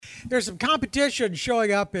there's some competition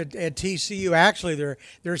showing up at TCU. Actually, their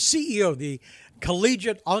CEO, the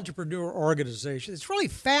Collegiate Entrepreneur Organization. It's really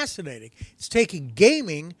fascinating. It's taking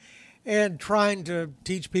gaming and trying to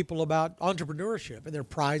teach people about entrepreneurship, and there are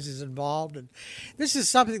prizes involved. And this is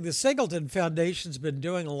something the Singleton Foundation's been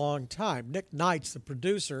doing a long time. Nick Knight's the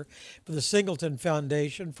producer for the Singleton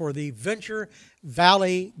Foundation for the Venture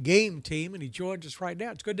Valley game team, and he joins us right now.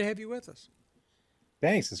 It's good to have you with us.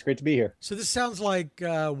 Thanks. It's great to be here. So this sounds like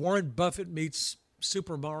Warren Buffett meets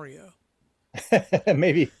Super Mario.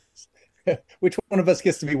 Maybe. Which one of us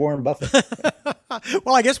gets to be Warren Buffett?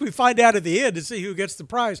 Well, I guess we find out at the end to see who gets the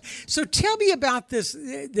prize. So tell me about this,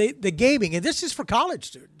 the gaming, and this is for college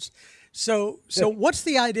students. So what's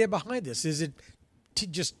the idea behind this? Is it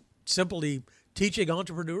just simply teaching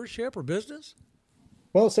entrepreneurship or business?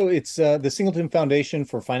 Well, so it's the Singleton Foundation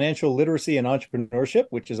for Financial Literacy and Entrepreneurship,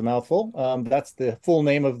 which is a mouthful. That's the full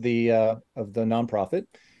name of the nonprofit.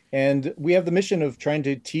 And we have the mission of trying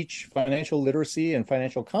to teach financial literacy and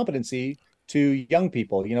financial competency to young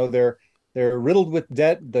people. You know, they're riddled with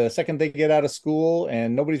debt the second they get out of school,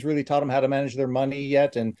 and nobody's really taught them how to manage their money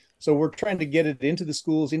yet. And so we're trying to get it into the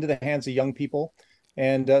schools, into the hands of young people.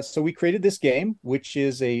 And so we created this game, which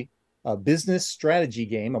is a business strategy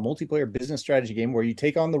game, a multiplayer business strategy game where you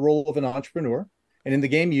take on the role of an entrepreneur. And in the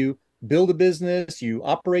game, you build a business, you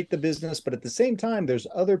operate the business, but at the same time, there's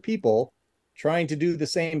other people trying to do the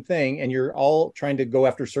same thing, and you're all trying to go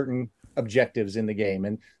after certain objectives in the game.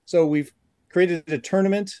 And so we've created a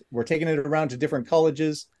tournament. We're taking it around to different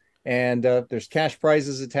colleges, and there's cash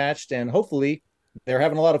prizes attached, and hopefully they're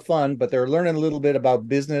having a lot of fun, but they're learning a little bit about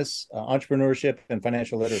business, entrepreneurship, and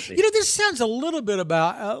financial literacy. You know, this sounds a little bit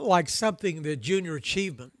about like something that Junior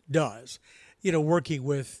Achievement does, you know, working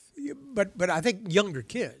with, but I think younger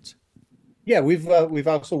kids. Yeah, we've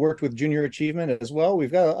also worked with Junior Achievement as well.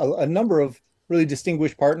 We've got a number of really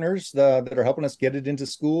distinguished partners that are helping us get it into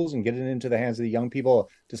schools and get it into the hands of the young people.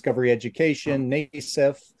 Discovery Education,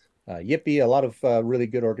 NASEF, Yippee, a lot of really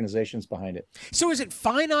good organizations behind it. So is it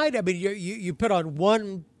finite? I mean, you put on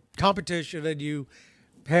one competition and you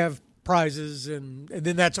have prizes and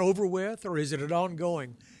then that's over with, or is it an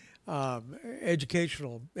ongoing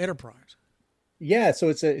educational enterprise? Yeah,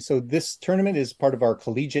 so so this tournament is part of our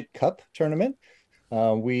Collegiate Cup tournament.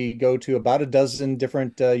 We go to about a dozen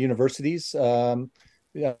different universities,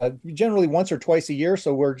 generally once or twice a year.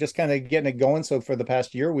 So we're just kind of getting it going. So for the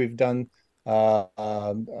past year, we've done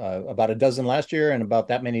about a dozen last year and about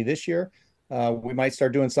that many this year. We might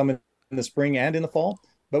start doing some in the spring and in the fall.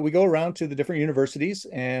 But we go around to the different universities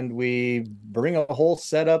and we bring a whole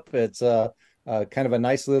setup. It's kind of a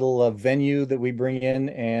nice little venue that we bring in,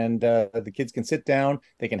 and the kids can sit down.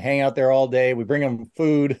 They can hang out there all day. We bring them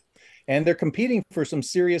food, and they're competing for some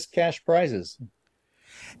serious cash prizes.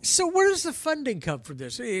 So where does the funding come from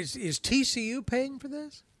this? Is TCU paying for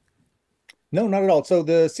this? No, not at all. So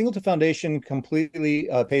the Singleton Foundation completely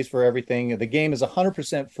pays for everything. The game is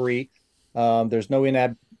 100% free. There's no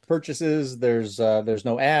in-app purchases. There's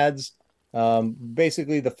no ads.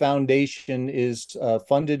 Basically, the foundation is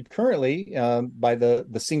funded currently by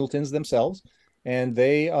the Singletons themselves, and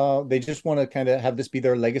they just want to kind of have this be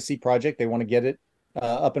their legacy project. They want to get it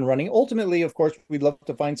up and running. Ultimately, of course, we'd love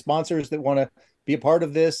to find sponsors that want to be a part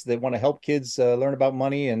of this. That want to help kids learn about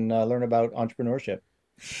money and learn about entrepreneurship.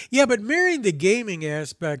 Yeah, but marrying the gaming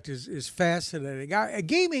aspect is fascinating.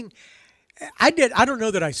 Gaming, I don't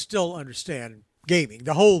know that I still understand gaming,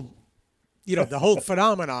 the whole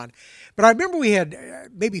phenomenon. But I remember we had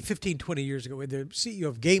maybe 15, 20 years ago, we had the CEO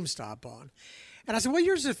of GameStop on. And I said, well,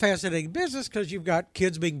 yours is a fascinating business because you've got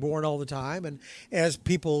kids being born all the time. And as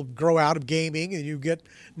people grow out of gaming and you get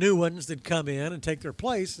new ones that come in and take their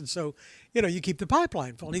place. And so, you keep the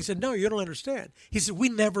pipeline full. And he said, no, you don't understand. He said, we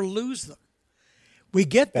never lose them. We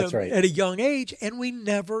get them right. at a young age and we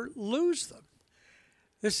never lose them.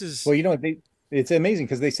 This is... Well, it's amazing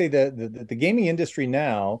because they say that the gaming industry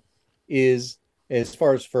now is, as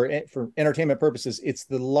far as for entertainment purposes, it's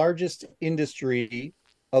the largest industry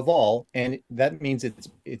of all, and that means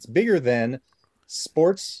it's bigger than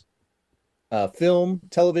sports, film,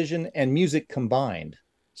 television, and music combined.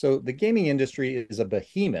 So the gaming industry is a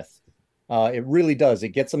behemoth. It really does. It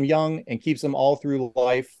gets them young and keeps them all through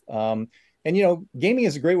life. And gaming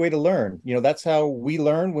is a great way to learn. That's how we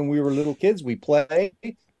learn when we were little kids. We play.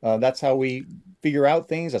 That's how we figure out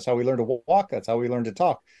things. That's how we learn to walk. That's how we learn to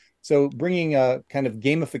talk. So bringing a kind of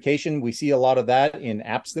gamification, we see a lot of that in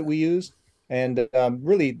apps that we use. And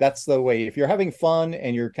really, that's the way. If you're having fun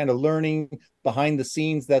and you're kind of learning behind the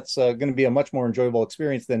scenes, that's going to be a much more enjoyable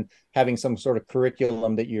experience than having some sort of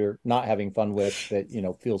curriculum that you're not having fun with that,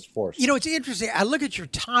 feels forced. It's interesting. I look at your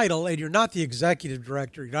title, and you're not the executive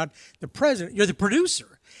director. You're not the president. You're the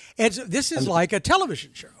producer. And so this is like a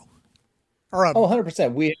television show. Or a, Oh,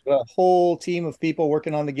 100%. We have a whole team of people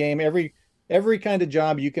working on the game. Every kind of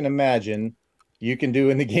job you can imagine, you can do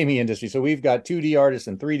in the gaming industry. So we've got 2D artists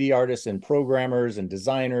and 3D artists and programmers and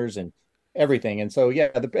designers and everything. And so, yeah,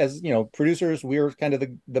 as producers, we're kind of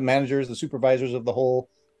the managers, the supervisors of the whole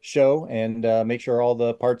show, and make sure all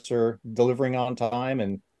the parts are delivering on time.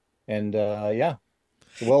 And yeah,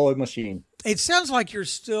 it's a well-oiled machine. it sounds like you're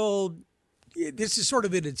still, this is sort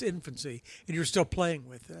of in its infancy, and you're still playing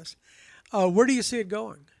with this. Where do you see it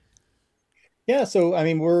going? Yeah, so I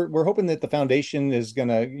mean, we're hoping that the foundation is going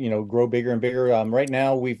to, grow bigger and bigger. Right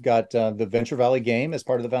now, we've got the Venture Valley game as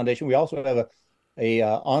part of the foundation. We also have a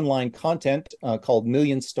online content called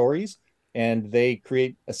Million Stories, and they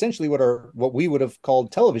create essentially what we would have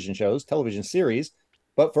called television shows, television series,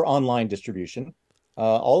 but for online distribution,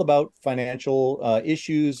 all about financial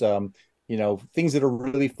issues. Things that are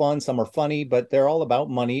really fun. Some are funny, but they're all about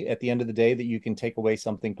money at the end of the day that you can take away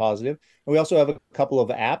something positive. And we also have a couple of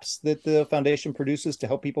apps that the foundation produces to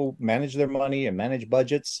help people manage their money and manage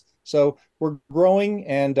budgets. So we're growing,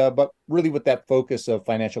 and but really with that focus of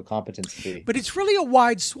financial competency. But it's really a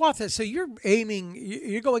wide swath. So you're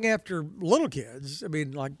going after little kids. I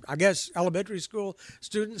mean, like, I guess elementary school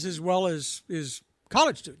students as well as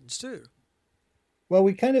college students too. Well,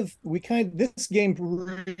 this game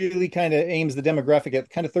really kind of aims the demographic at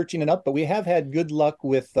kind of 13 and up, but we have had good luck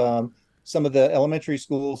with some of the elementary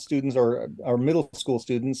school students or middle school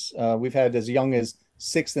students. We've had as young as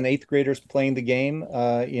sixth and eighth graders playing the game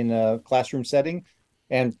in a classroom setting,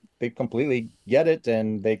 and they completely get it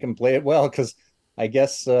and they can play it well because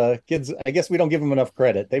kids, I guess we don't give them enough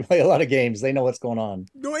credit. They play a lot of games. They know what's going on.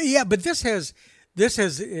 No, yeah, but this has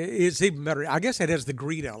is even better. I guess it has the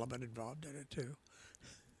greed element involved in it too.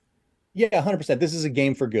 Yeah, 100%. This is a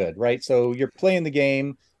game for good, right? So you're playing the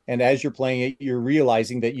game, and as you're playing it, you're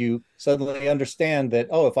realizing that you suddenly understand that,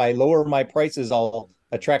 oh, if I lower my prices, I'll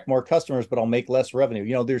attract more customers, but I'll make less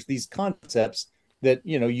revenue. There's these concepts that,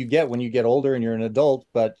 you get when you get older and you're an adult,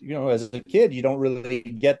 but, as a kid, you don't really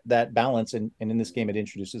get that balance. And in this game, it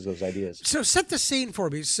introduces those ideas. So set the scene for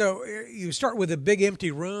me. So you start with a big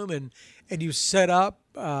empty room, and you set up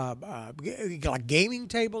like gaming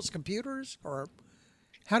tables, computers, or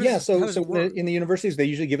how does it work? In the universities, they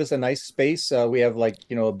usually give us a nice space. We have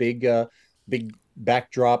a big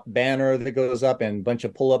backdrop banner that goes up and a bunch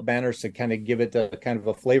of pull-up banners to kind of give it a kind of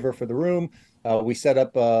a flavor for the room. We set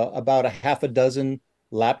up about a half a dozen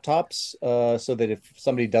laptops so that if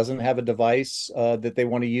somebody doesn't have a device that they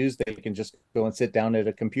want to use, they can just go and sit down at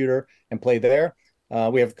a computer and play there.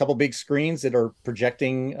 We have a couple big screens that are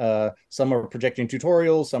projecting. Some are projecting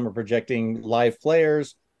tutorials, some are projecting live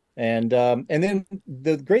players. And then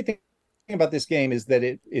the great thing about this game is that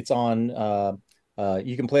it's on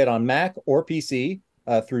you can play it on Mac or PC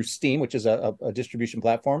through Steam, which is a distribution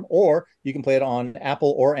platform, or you can play it on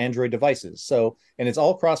Apple or Android devices. And it's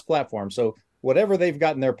all cross-platform. So whatever they've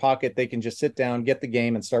got in their pocket, they can just sit down, get the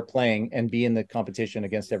game, and start playing and be in the competition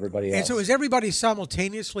against everybody else. And so is everybody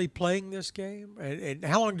simultaneously playing this game? And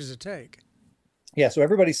how long does it take? Yeah, so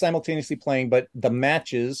everybody's simultaneously playing, but the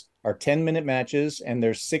matches are 10-minute matches, and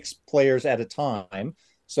there's 6 players at a time.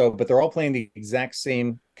 But they're all playing the exact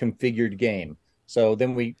same configured game. So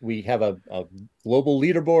then we have a global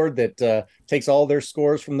leaderboard that takes all their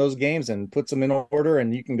scores from those games and puts them in order,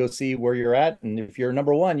 and you can go see where you're at. And if you're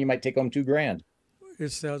number one, you might take home $2,000.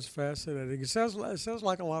 It sounds fascinating. It sounds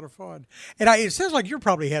like a lot of fun, and it sounds like you're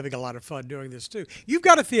probably having a lot of fun doing this too. You've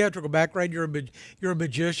got a theatrical background. You're a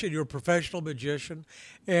magician. You're a professional magician,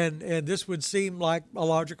 and this would seem like a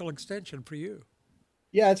logical extension for you.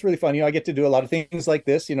 Yeah, it's really fun. I get to do a lot of things like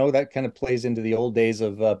this. That kind of plays into the old days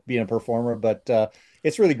of being a performer. But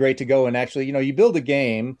it's really great to go and actually, you build a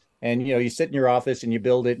game, and you sit in your office and you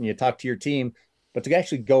build it and you talk to your team. But to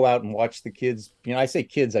actually go out and watch the kids, I say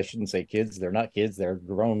kids, I shouldn't say kids. They're not kids. They're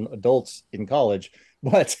grown adults in college,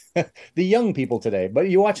 but the young people today. But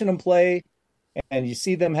you're watching them play and you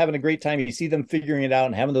see them having a great time. You see them figuring it out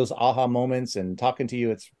and having those aha moments and talking to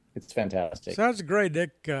you. It's fantastic. Sounds great.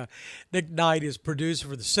 Nick Knight is producer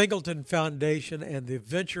for the Singleton Foundation and the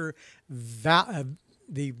Venture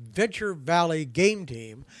Valley Game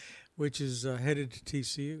Team, which is headed to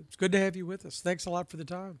TCU. It's good to have you with us. Thanks a lot for the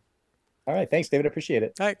time. All right. Thanks, David. I appreciate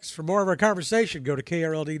it. Thanks. For more of our conversation, go to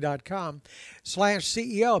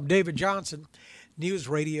KRLD.com/CEO. I'm David Johnson, News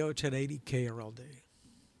Radio 1080 KRLD.